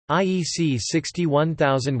IEC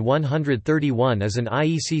 61131 is an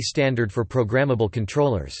IEC standard for programmable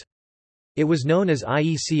controllers. It was known as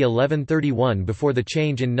IEC 1131 before the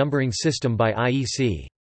change in numbering system by IEC.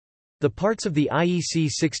 The parts of the IEC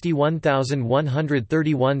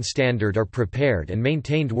 61131 standard are prepared and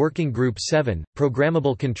maintained Working Group 7,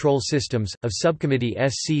 Programmable Control Systems, of Subcommittee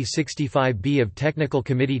SC 65B of Technical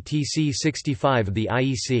Committee TC 65 of the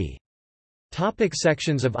IEC. Topic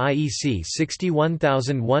sections of IEC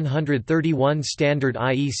 61131 Standard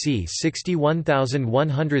IEC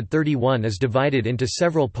 61131 is divided into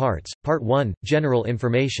several parts. Part 1, General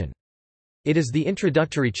Information. It is the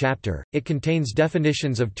introductory chapter. It contains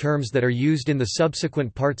definitions of terms that are used in the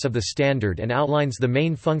subsequent parts of the standard and outlines the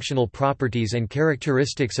main functional properties and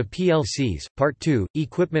characteristics of PLCs. Part 2,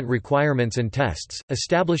 Equipment Requirements and Tests,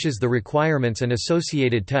 establishes the requirements and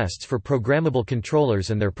associated tests for programmable controllers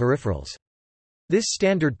and their peripherals. This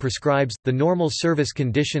standard prescribes the normal service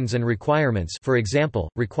conditions and requirements, for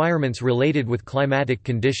example, requirements related with climatic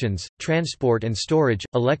conditions, transport and storage,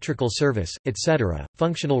 electrical service, etc.,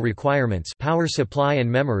 functional requirements, power supply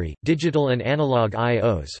and memory, digital and analog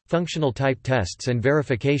I/Os, functional type tests and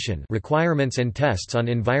verification, requirements and tests on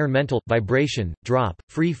environmental, vibration, drop,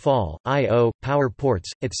 free fall, I/O, power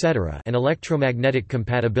ports, etc., and electromagnetic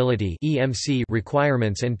compatibility (EMC)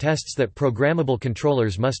 requirements and tests that programmable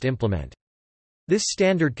controllers must implement. This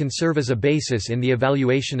standard can serve as a basis in the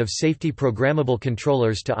evaluation of safety programmable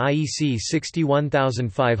controllers to IEC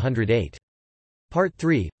 61508. Part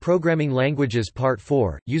 3, Programming Languages Part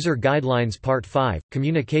 4, User Guidelines Part 5,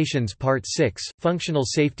 Communications Part 6, Functional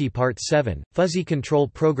Safety Part 7, Fuzzy Control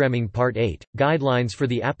Programming Part 8, Guidelines for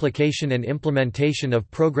the Application and Implementation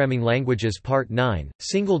of Programming Languages Part 9,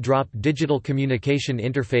 Single Drop Digital Communication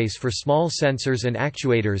Interface for Small Sensors and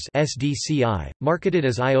Actuators SDCI, marketed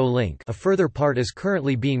as IO-Link. A further part is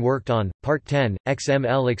currently being worked on. Part 10,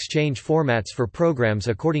 XML Exchange Formats for Programs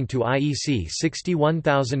according to IEC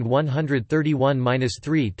 61131-3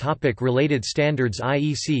 Topic Related standards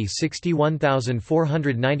IEC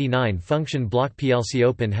 61499 Function Block PLC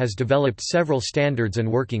Open has developed several standards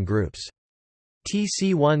and working groups.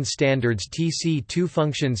 TC1 Standards TC2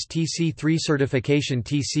 Functions TC3 Certification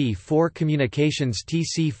TC4 Communications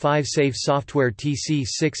TC5 Safe Software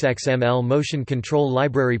TC6 XML Motion Control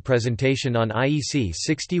Library Presentation on IEC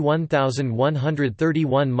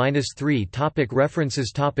 61131-3 Topic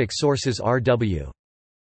References Topic Sources R.W.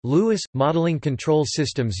 Lewis, Modeling Control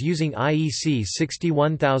Systems using IEC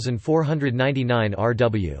 61499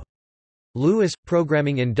 R.W. Lewis,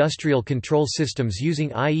 Programming Industrial Control Systems using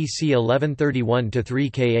IEC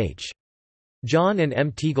 1131-3 kh. John and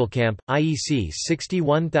M. Teaglekamp, IEC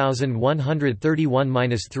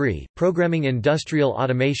 61131-3, Programming Industrial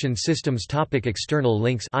Automation Systems Topic External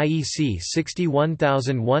links IEC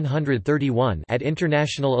 61131 at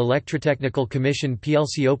International Electrotechnical Commission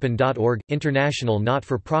PLCOpen.org, international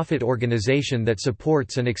not-for-profit organization that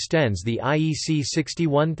supports and extends the IEC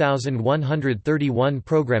 61131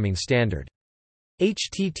 programming standard.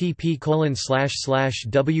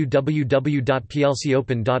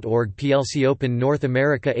 http://www.plcopen.org PLCOpen North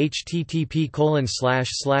America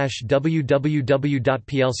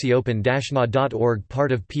http://www.plcopen-na.org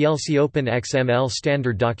Part of PLCOpen XML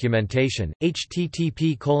standard documentation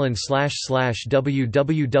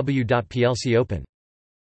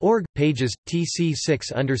http://www.plcopen.org pages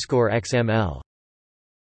TC6_XML